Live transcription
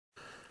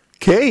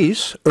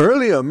Case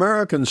Early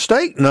American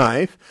Steak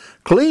Knife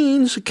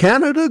Cleans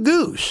Canada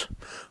Goose.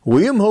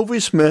 William Hovey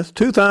Smith,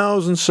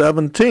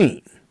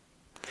 2017.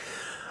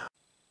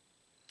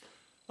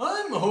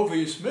 I'm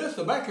Hovey Smith,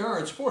 the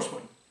backyard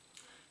sportsman,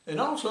 and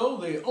also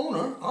the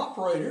owner,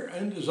 operator,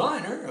 and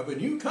designer of a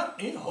new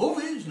company,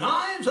 Hovey's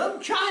Knives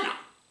of China.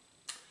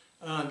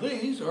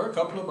 These are a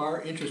couple of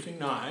our interesting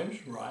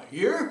knives right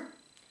here,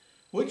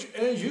 which,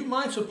 as you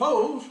might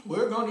suppose,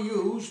 we're going to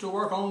use to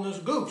work on this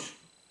goose.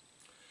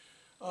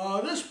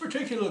 This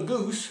particular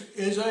goose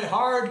is a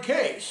hard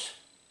case,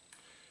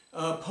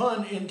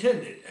 pun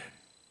intended.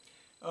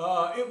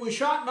 It was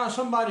shot by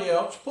somebody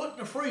else, put in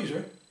the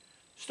freezer,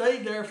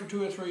 stayed there for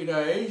 2 or 3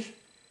 days,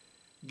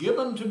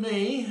 given to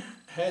me,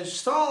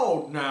 has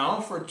thawed now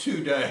for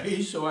 2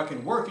 days so I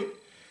can work it.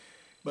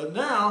 But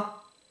now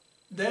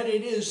that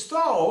it is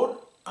thawed,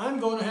 I'm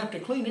going to have to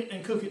clean it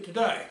and cook it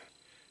today.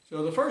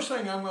 So the first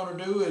thing I'm going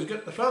to do is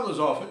get the feathers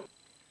off it.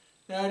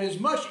 Now it is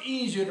much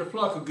easier to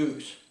pluck a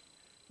goose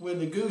when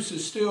the goose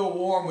is still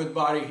warm with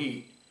body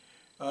heat.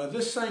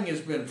 This thing has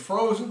been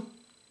frozen,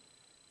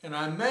 and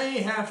I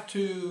may have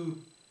to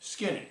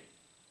skin it.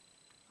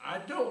 I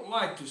don't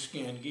like to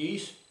skin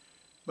geese,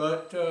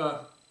 but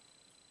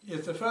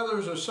if the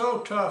feathers are so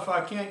tough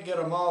I can't get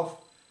them off,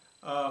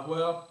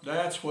 well,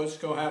 that's what's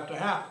going to have to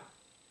happen.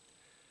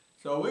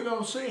 So we're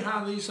going to see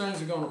how these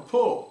things are going to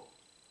pull.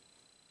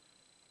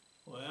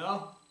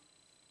 Well,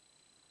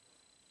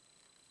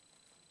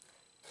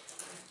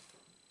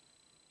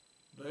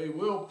 they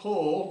will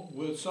pull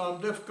with some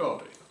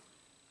difficulty.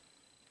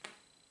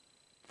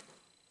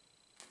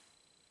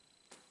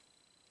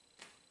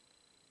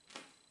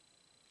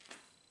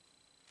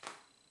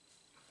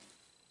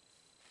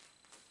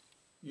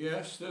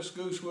 Yes, this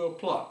goose will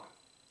pluck.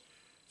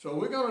 So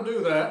we're going to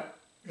do that,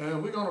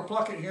 and we're going to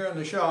pluck it here in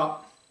the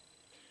shop.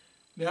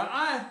 Now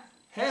I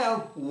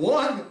have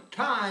one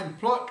time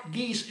plucked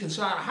geese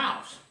inside a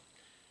house.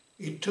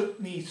 It took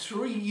me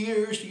 3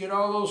 years to get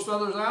all those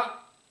feathers out.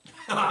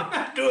 I'm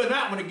not doing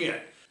that one again.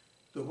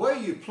 The way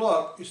you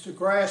pluck is to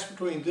grasp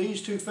between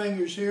these 2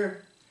 fingers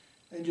here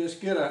and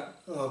just get a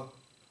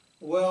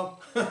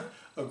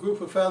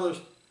group of feathers,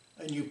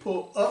 and you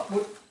pull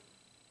upward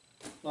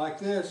like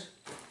this.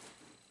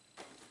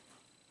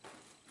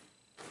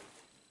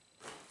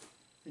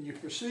 And you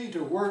proceed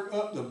to work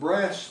up the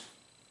breast.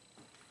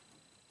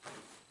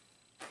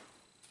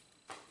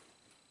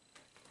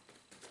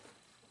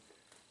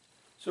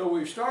 So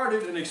we've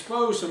started and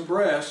exposed some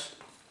breasts,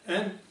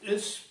 and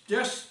it's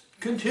just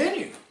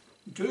continue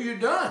until you're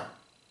done.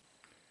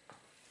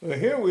 Well,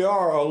 here we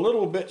are a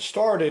little bit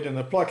started in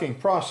the plucking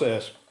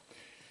process,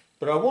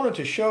 but I wanted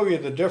to show you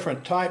the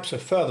different types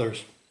of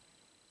feathers.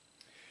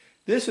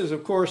 This is,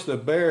 of course, the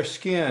bare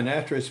skin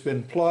after it's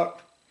been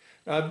plucked.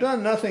 Now, I've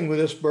done nothing with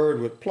this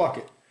bird with pluck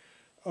it.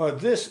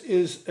 This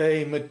is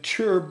a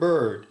mature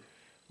bird.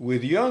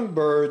 With young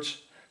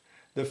birds,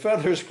 the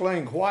feathers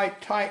cling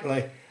quite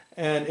tightly,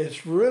 and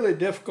it's really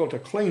difficult to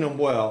clean them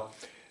well.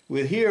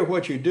 With here,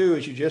 what you do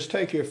is you just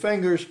take your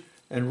fingers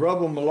and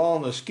rub them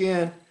along the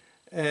skin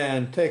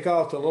and take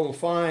off the little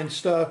fine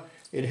stuff.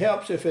 It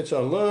helps if it's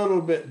a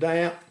little bit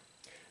damp,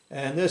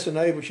 and this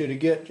enables you to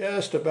get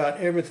just about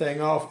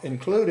everything off,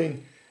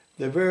 including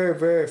the very,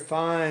 very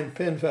fine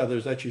pin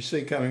feathers that you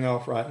see coming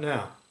off right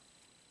now.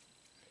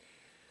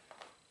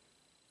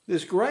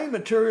 This gray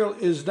material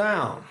is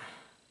down.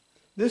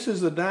 This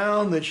is the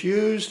down that's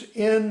used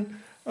in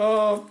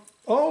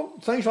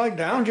things like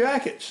down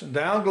jackets and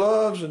down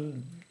gloves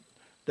and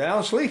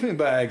down sleeping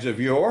bags of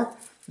yore.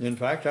 In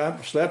fact,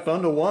 I've slept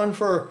under one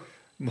for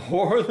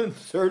more than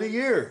 30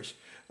 years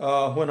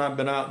when I've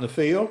been out in the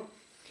field.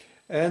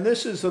 And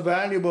this is the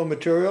valuable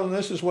material, and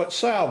this is what's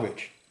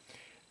salvaged.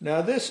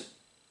 Now this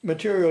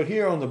material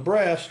here on the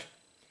breast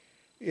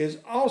is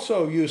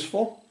also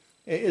useful.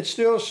 It's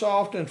still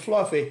soft and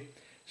fluffy,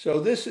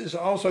 so this is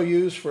also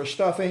used for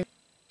stuffing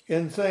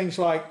in things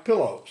like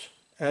pillows.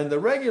 And the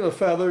regular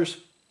feathers,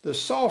 the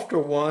softer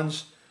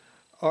ones,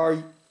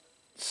 are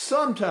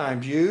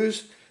sometimes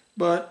used,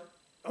 but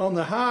on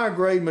the higher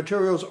grade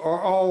materials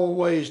are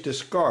always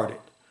discarded.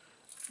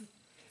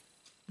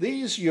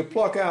 These you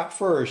pluck out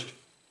first.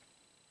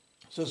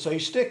 Since they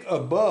stick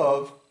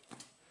above,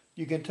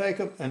 you can take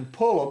them and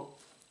pull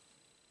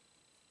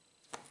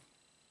them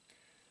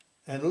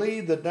and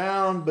leave the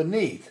down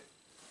beneath.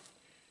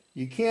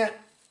 You can't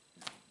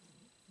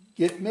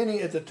get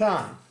many at the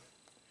time.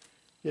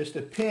 Just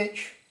a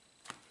pinch,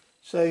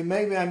 say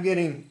maybe I'm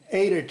getting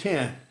 8 or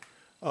 10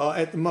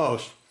 at the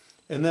most.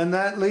 And then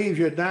that leaves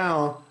your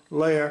down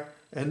layer,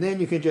 and then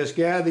you can just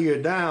gather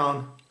your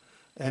down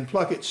and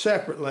pluck it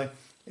separately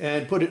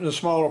and put it in a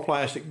smaller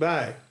plastic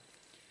bag.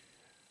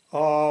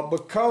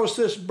 Because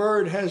this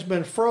bird has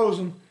been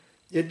frozen,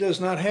 it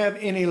does not have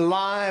any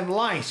live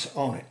lice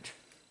on it.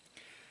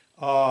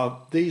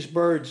 These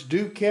birds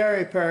do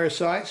carry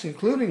parasites,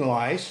 including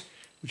lice,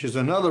 which is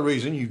another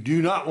reason you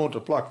do not want to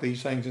pluck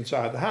these things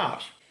inside the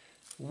house.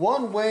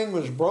 One wing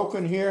was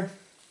broken here,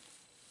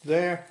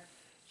 there,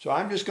 so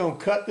I'm just going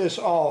to cut this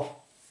off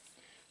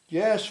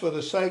just for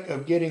the sake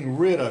of getting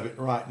rid of it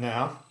right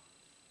now.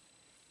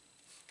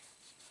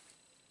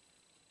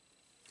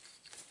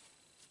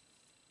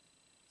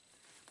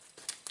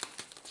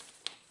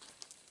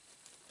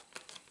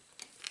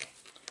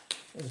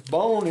 There's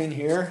bone in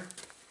here.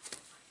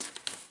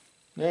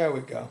 There we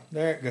go.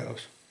 There it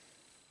goes.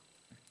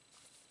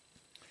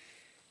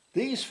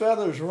 These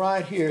feathers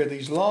right here,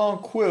 these long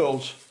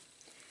quills,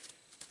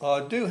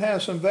 do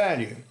have some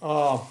value.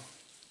 They're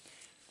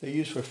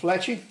used for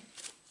fletching.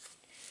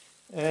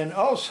 And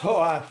also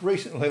I've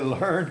recently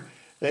learned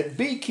that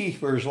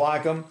beekeepers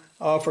like them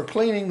for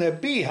cleaning their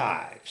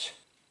beehives.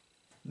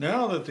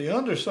 Now that the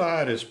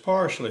underside is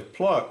partially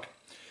plucked,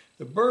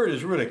 the bird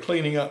is really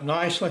cleaning up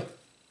nicely.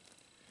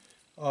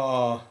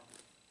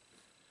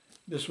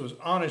 This was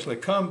honestly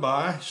come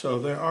by, so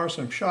there are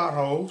some shot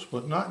holes,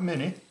 but not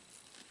many.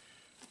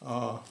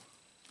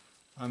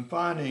 I'm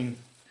finding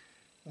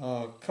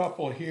a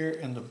couple here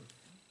in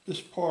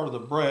this part of the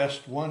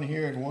breast, one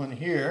here and one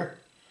here.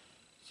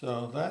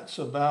 So that's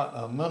about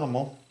a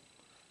minimal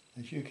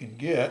that you can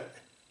get.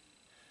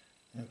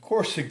 And of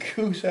course the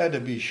goose had to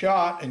be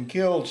shot and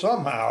killed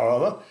somehow or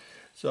other.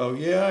 So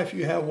yeah, if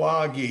you have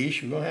wild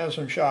geese, you're going to have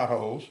some shot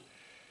holes.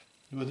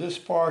 But this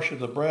portion of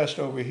the breast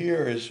over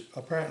here is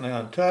apparently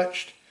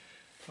untouched.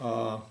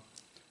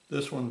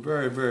 This one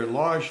very, very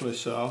largely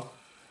so.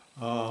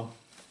 So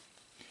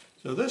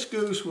this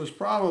goose was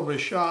probably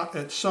shot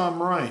at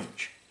some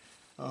range.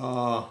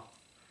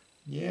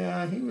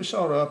 Yeah, he was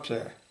sort of up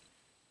there.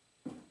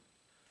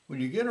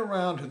 When you get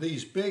around to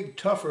these big,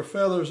 tougher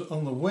feathers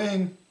on the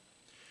wing,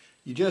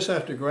 you just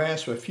have to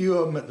grasp a few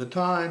of them at the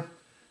time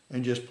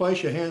and just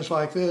place your hands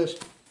like this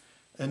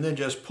and then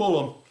just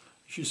pull them.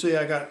 As you see,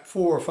 I got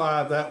 4 or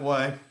 5 that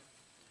way.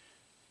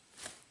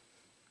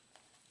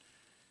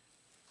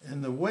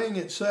 And the wing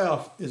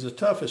itself is the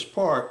toughest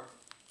part.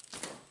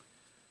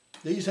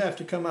 These have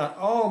to come out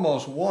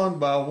almost one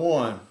by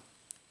one.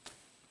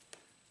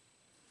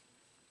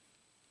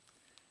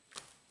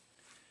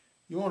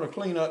 You want to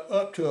clean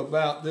up to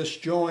about this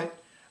joint.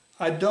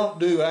 I don't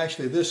do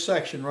actually this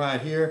section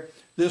right here.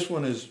 This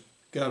one has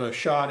got a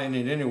shot in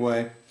it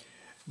anyway,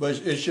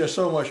 but it's just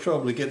so much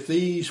trouble to get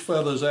these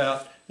feathers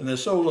out, and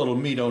there's so little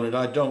meat on it,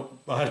 I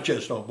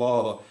just don't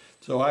bother.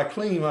 So I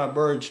clean my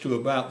birds to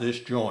about this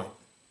joint.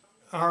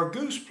 Our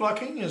goose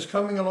plucking is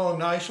coming along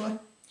nicely,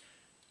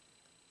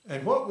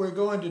 and what we're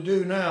going to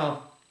do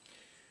now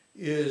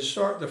is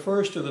start the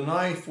first of the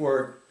knife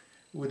work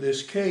with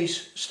this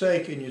case,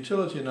 stake, and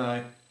utility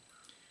knife.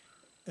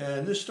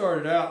 And this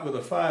started out with a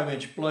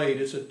 5-inch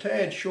blade. It's a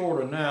tad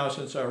shorter now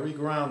since I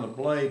reground the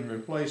blade and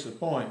replaced the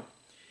point.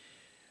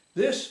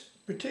 This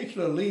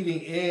particular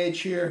leading edge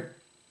here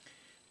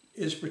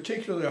is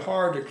particularly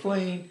hard to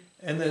clean,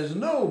 and there's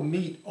no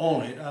meat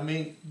on it. I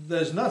mean,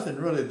 there's nothing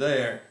really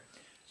there.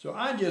 So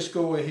I just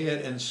go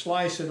ahead and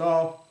slice it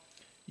off.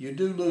 You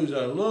do lose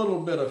a little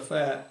bit of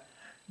fat,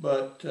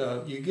 but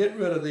you get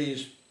rid of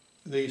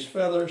these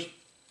feathers,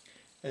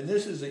 and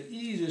this is the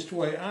easiest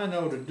way I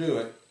know to do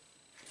it.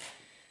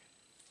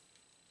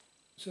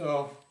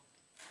 So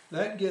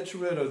that gets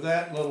rid of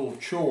that little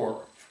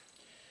chore.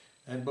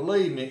 And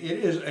believe me, it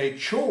is a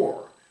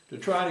chore to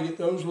try to get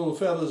those little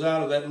feathers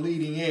out of that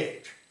leading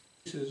edge.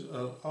 Pieces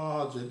of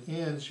odds and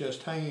ends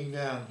just hanging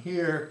down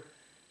here.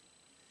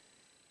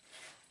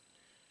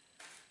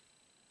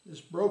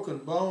 This broken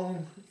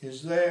bone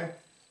is there,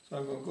 so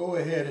I'm going to go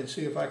ahead and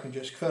see if I can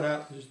just cut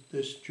out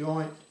this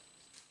joint.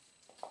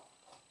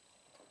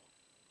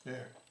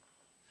 There.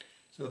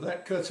 So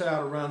that cuts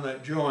out around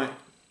that joint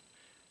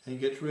and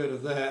gets rid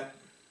of that.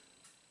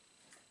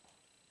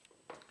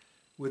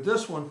 With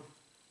this one,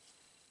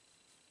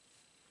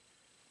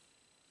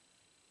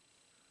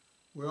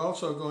 we're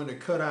also going to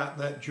cut out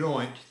that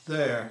joint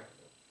there.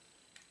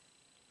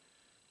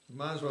 You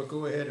might as well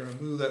go ahead and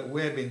remove that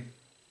webbing.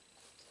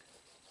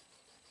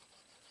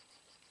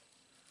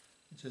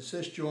 Since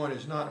this joint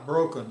is not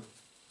broken,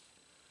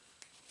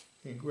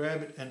 you can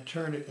grab it and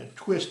turn it and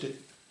twist it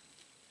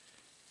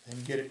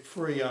and get it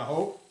free, I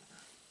hope.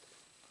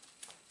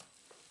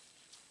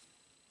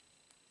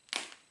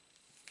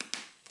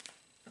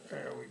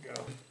 There we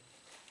go.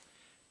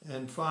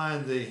 And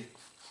find the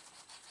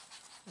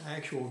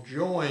actual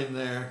join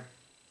there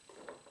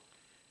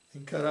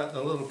and cut out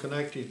the little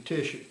connective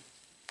tissue.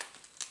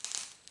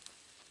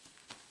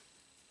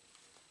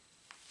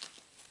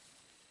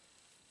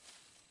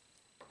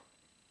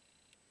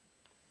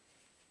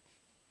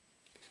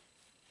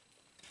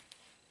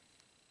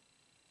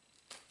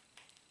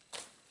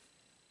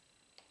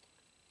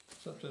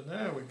 Something,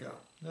 there we go.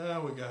 Now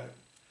we got it.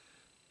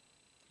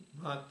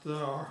 Right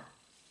there.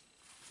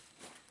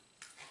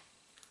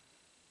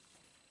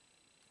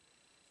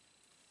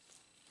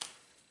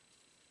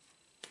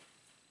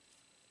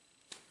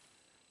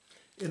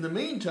 In the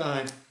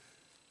meantime,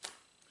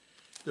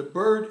 the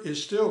bird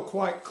is still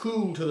quite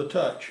cool to the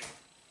touch.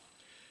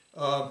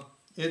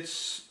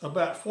 It's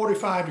about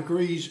 45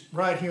 degrees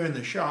right here in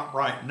the shop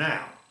right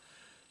now.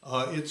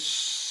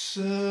 It's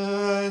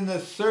in the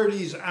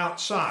 30s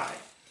outside.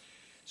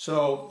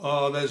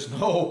 So there's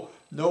no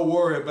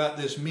worry about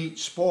this meat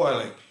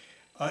spoiling.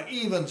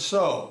 Even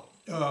so,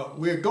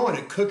 we're going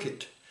to cook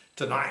it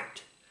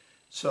tonight.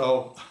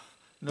 So,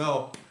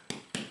 no,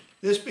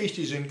 this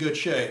beastie's in good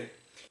shape.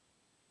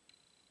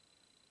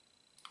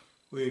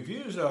 We've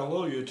used our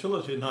little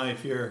utility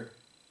knife here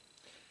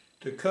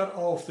to cut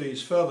off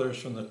these feathers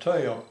from the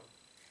tail.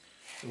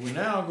 So we're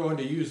now going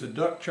to use the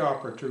duck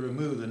chopper to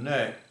remove the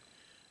neck.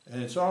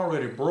 And it's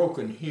already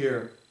broken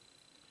here.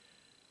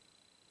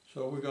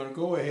 So we're going to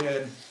go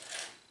ahead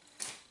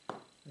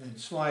and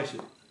slice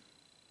it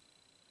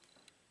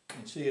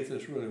and see if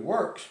this really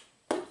works.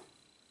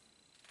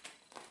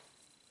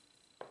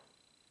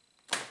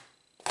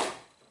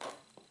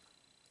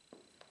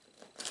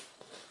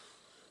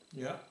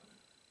 Yeah,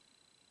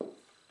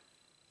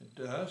 it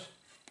does.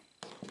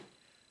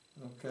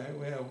 Okay,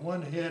 we have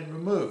one head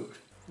removed.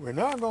 We're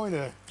now going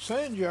to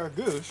singe our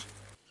goose.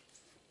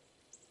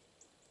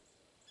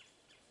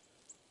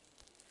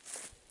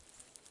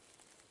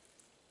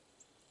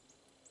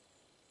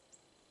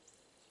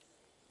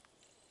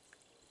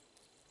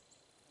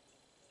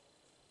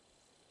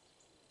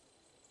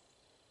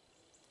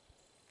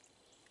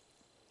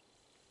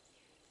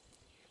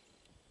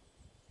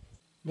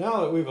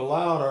 Now that we've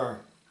allowed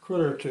our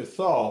critter to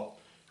thaw,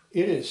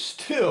 it is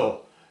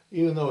still,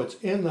 even though it's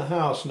in the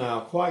house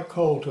now, quite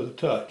cold to the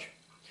touch.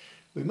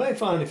 We may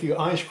find a few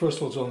ice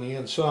crystals on the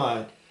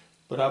inside,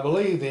 but I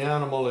believe the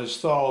animal is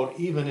thawed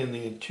even in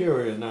the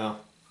interior now.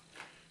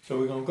 So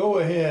we're going to go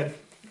ahead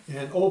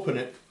and open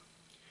it.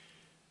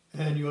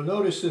 And you'll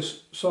notice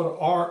this sort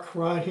of arc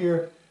right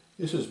here.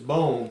 This is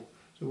bone.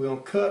 So we're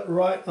going to cut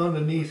right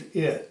underneath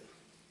it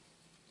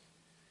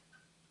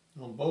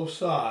on both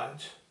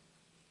sides.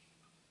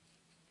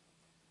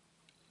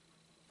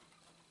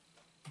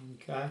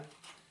 Okay,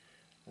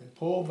 and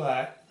pull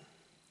back.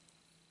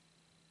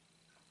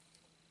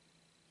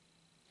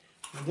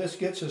 And this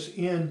gets us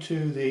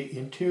into the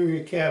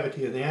interior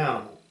cavity of the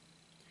animal.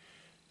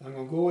 I'm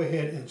going to go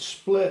ahead and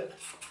split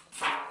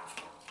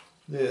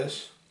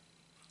this.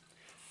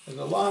 There's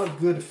a lot of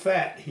good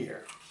fat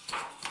here.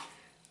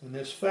 And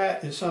this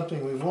fat is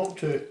something we want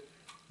to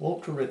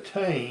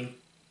retain.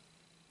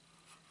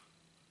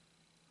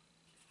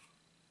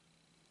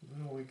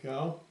 There we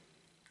go.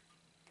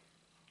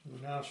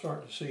 We're now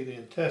starting to see the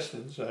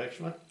intestines,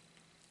 actually.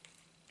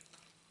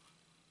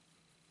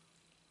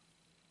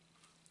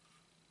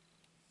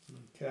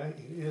 Okay,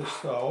 it is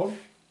thawed.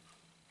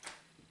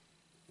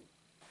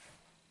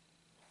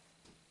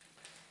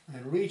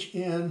 And reach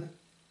in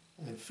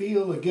and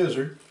feel the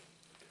gizzard,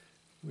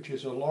 which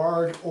is a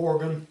large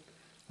organ.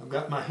 I've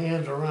got my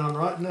hands around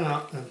right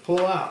now, and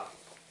pull out.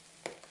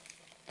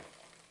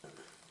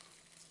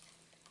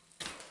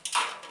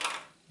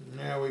 And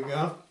there we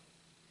go.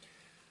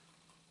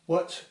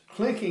 What's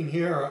clinking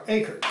here are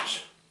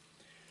acorns,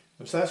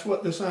 because that's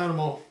what this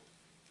animal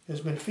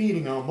has been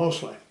feeding on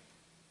mostly.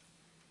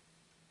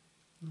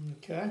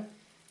 Okay,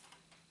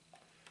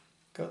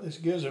 cut this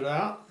gizzard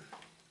out.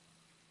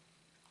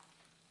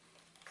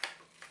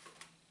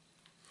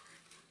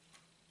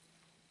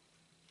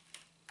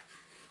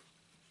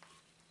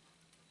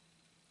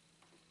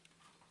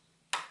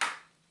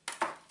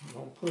 I'm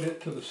going to put it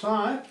to the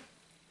side.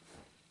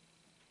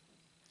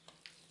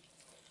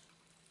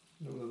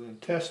 Those are the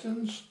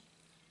intestines.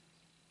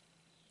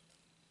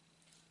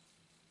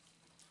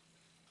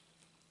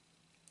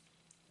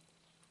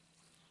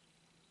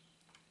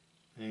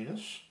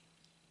 Anus.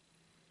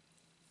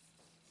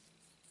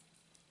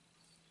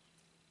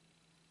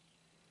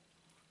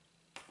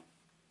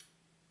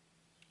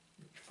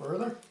 Reach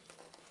further.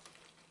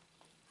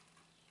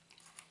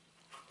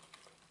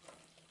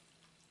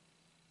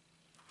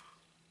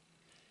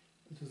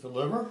 This is the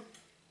liver.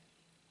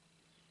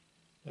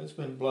 That's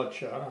been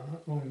bloodshot. I'm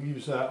not going to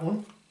use that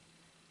one.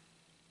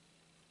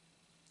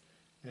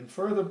 And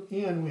further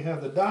in we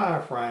have the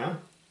diaphragm,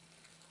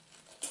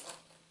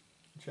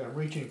 which I'm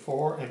reaching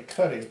for and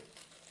cutting.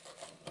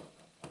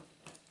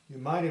 You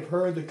might have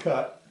heard the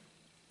cut.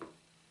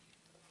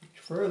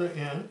 Reach further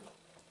in.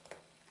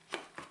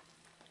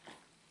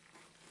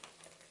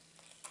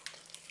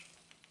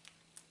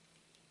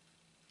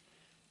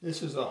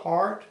 This is the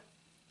heart.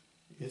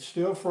 It's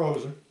still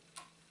frozen.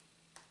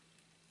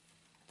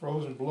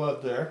 Frozen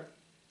blood there.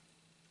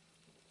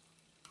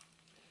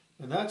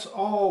 And that's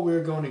all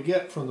we're going to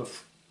get from the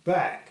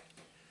back.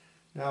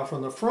 Now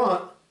from the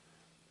front,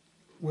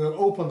 we'll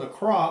open the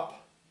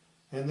crop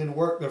and then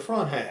work the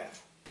front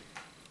half.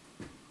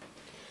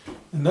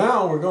 And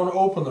now we're going to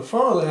open the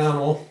front of the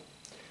animal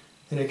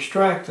and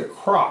extract the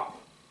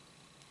crop.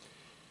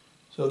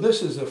 So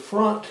this is the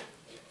front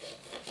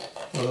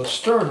of the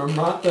sternum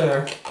right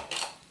there.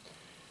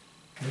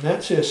 And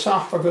that's the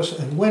esophagus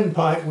and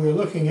windpipe we're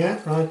looking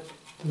at right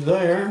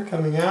there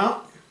coming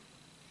out.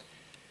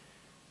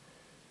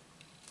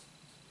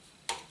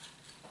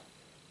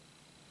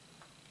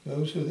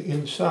 Goes to the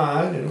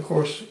inside, and of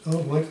course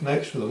only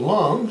connects to the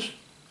lungs.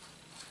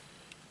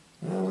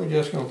 And we're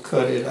just going to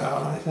cut it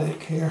out, I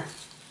think, here.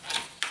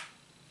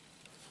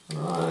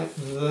 Right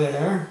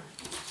there.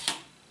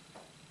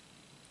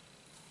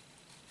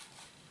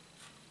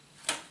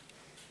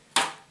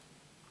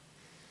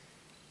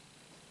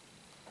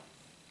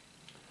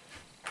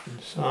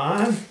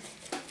 Inside.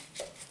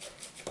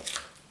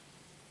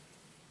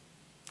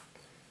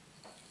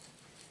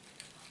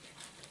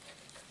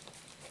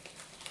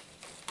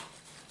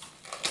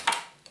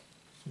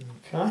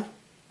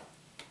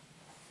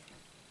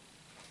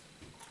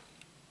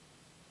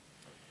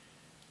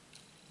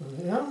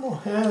 The animal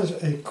has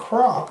a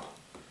crop,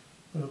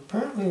 but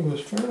apparently was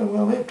fairly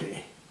well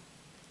empty.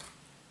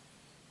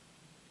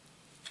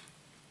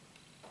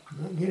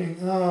 Not getting,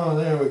 oh,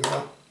 there we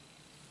go.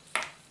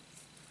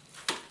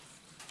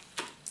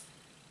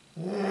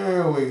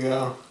 There we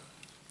go.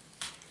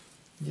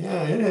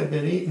 Yeah, it had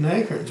been eating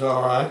acorns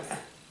all right.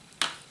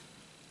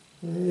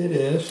 It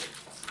is.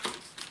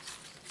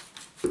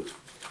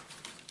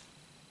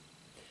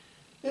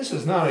 This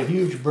is not a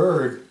huge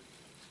bird.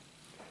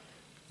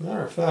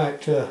 Matter of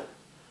fact,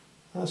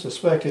 I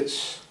suspect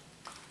it's,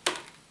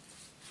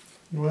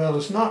 well,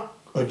 it's not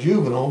a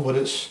juvenile, but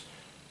it's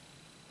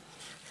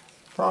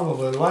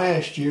probably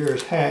last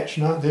year's hatch,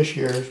 not this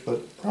year's,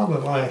 but probably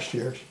last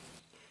year's.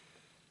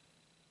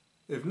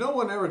 If no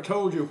one ever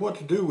told you what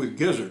to do with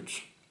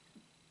gizzards,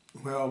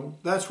 well,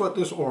 that's what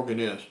this organ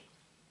is.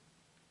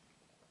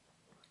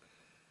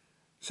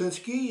 Since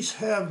geese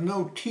have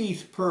no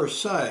teeth per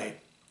se,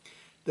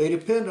 they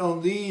depend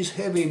on these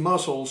heavy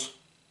muscles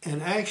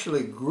and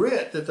actually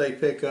grit that they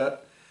pick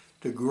up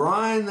to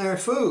grind their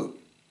food.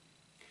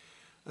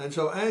 And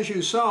so as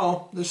you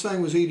saw, this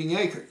thing was eating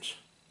acorns.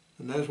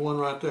 And there's one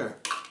right there.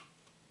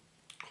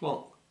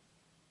 Clunk.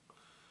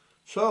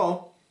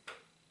 So,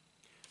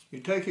 you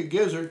take a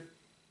gizzard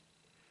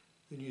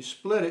and you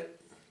split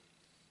it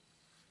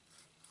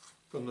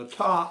from the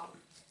top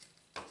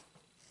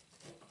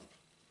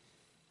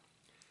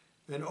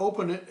and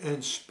open it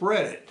and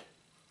spread it.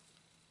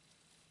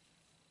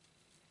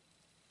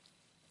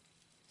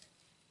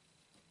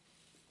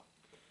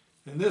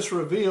 And this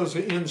reveals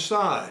the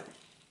inside.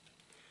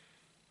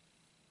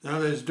 Now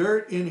there's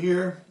dirt in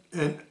here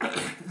and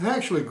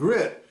actually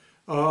grit,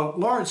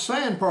 large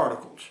sand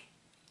particles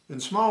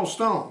and small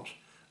stones.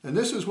 And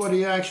this is what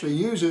he actually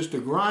uses to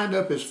grind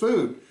up his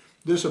food,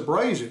 this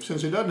abrasive,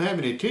 since he doesn't have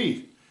any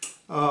teeth.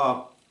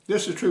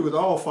 This is true with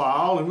all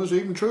fowl and was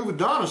even true with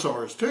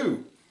dinosaurs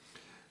too.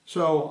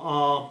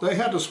 So they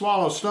had to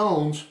swallow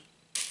stones.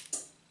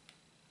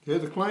 Hear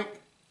the clink?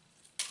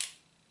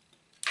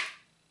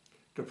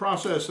 To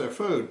process their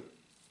food.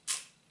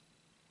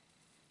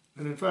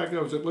 And in fact,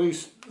 there was at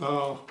least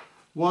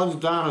one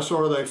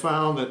dinosaur they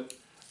found that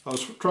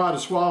tried to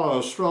swallow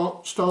a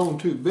stone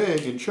too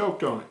big and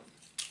choked on it.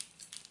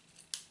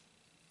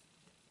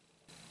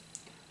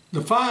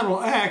 The final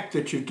act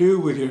that you do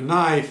with your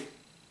knife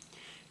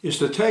is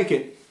to take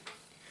it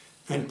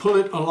and pull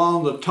it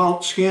along the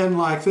taut skin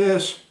like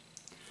this,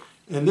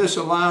 and this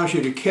allows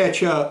you to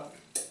catch up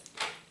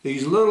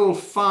these little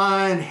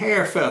fine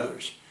hair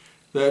feathers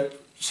that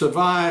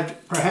survived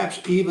perhaps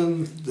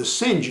even the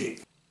singeing.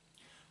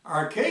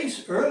 Our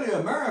Case Early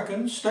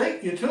American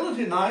steak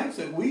utility knife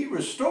that we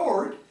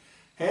restored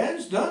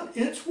has done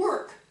its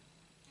work.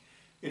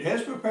 It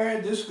has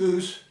prepared this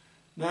goose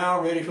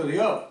now ready for the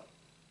oven.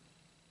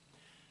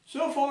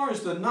 So far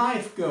as the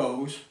knife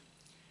goes,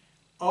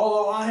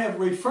 although I have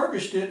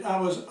refurbished it, I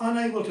was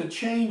unable to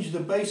change the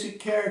basic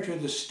character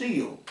of the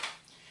steel.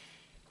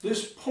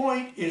 This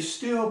point is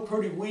still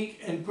pretty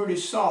weak and pretty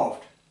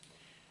soft.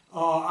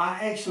 I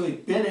actually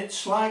bent it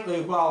slightly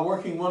while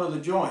working one of the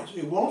joints.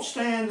 It won't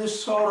stand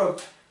this sort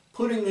of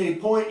putting the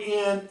point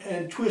in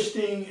and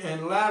twisting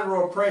and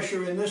lateral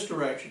pressure in this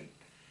direction.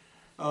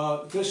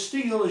 This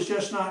steel is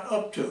just not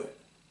up to it.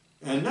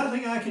 And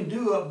nothing I can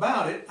do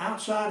about it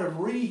outside of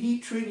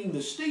reheat treating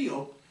the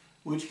steel,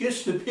 which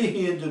gets to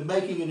be into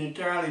making an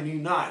entirely new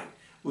knife,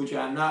 which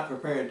I'm not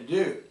prepared to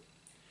do.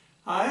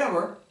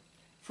 However,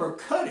 for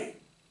cutting,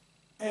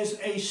 as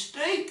a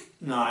steak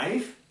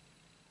knife,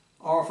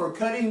 or for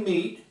cutting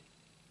meat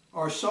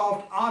or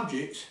soft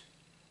objects,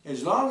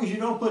 as long as you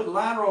don't put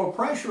lateral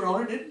pressure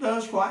on it, it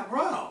does quite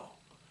well.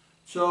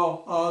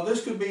 So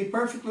this could be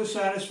perfectly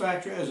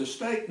satisfactory as a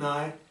steak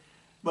knife,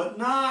 but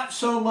not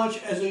so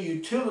much as a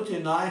utility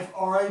knife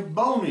or a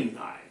boning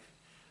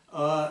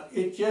knife.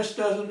 It just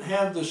doesn't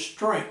have the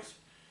strength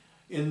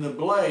in the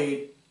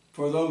blade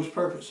for those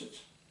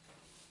purposes.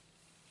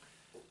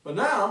 But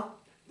now,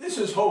 this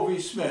is Hovey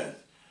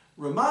Smith,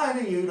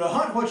 reminding you to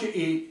hunt what you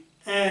eat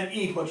and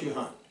eat what you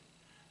hunt.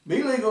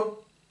 Be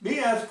legal, be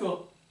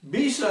ethical,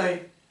 be safe.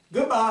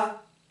 Goodbye,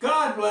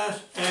 God bless,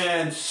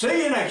 and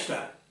see you next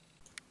time.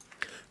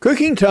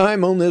 Cooking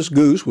time on this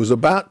goose was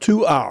about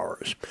 2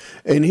 hours,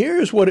 and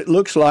here's what it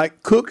looks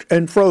like cooked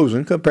and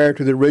frozen compared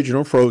to the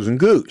original frozen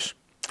goose.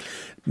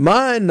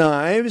 My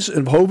knives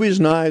and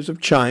Hovey's knives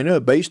of China are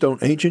based on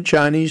ancient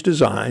Chinese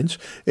designs,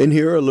 and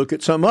here a look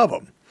at some of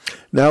them.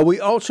 Now we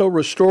also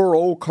restore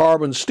old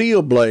carbon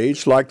steel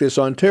blades like this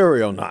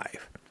Ontario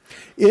knife.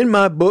 In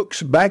my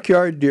books,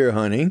 Backyard Deer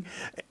Hunting,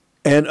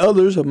 and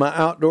others of my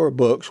outdoor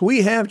books,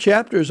 we have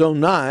chapters on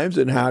knives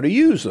and how to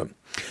use them.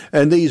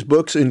 And these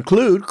books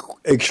include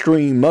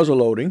extreme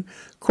muzzleloading,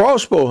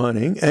 crossbow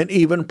hunting, and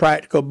even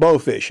practical bow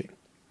fishing.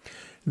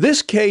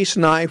 This case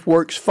knife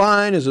works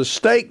fine as a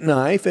steak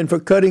knife and for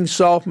cutting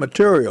soft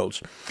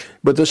materials,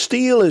 but the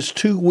steel is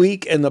too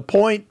weak and the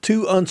point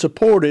too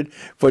unsupported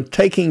for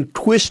taking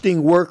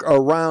twisting work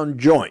around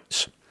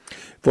joints.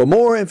 For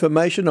more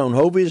information on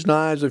Hovey's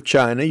Knives of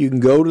China, you can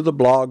go to the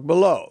blog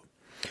below.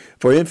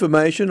 For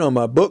information on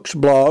my books,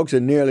 blogs,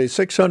 and nearly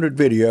 600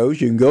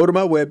 videos, you can go to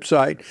my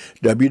website,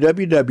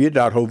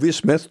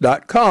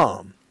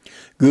 www.hoviasmith.com.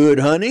 Good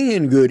hunting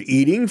and good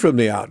eating from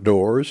the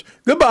outdoors.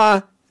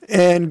 Goodbye,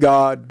 and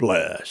God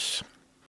bless.